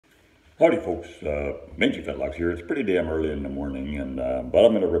Howdy folks, Mangy Fetlocks here. It's pretty damn early in the morning, and but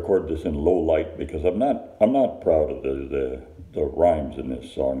I'm going to record this in low light because I'm not proud of the rhymes in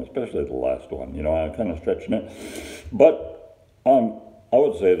this song, especially the last one. You know, I'm kind of stretching it, but I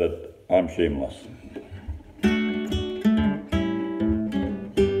would say that I'm shameless.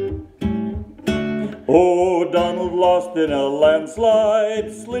 Oh, Donald lost in a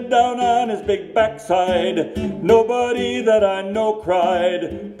landslide, slid down on his big backside. Nobody that I know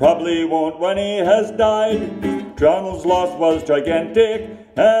cried, probably won't when he has died. Donald's loss was gigantic,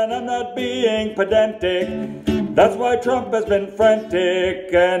 and I'm not being pedantic. That's why Trump has been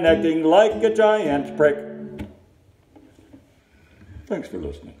frantic and acting like a giant prick. Thanks for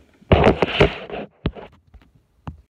listening.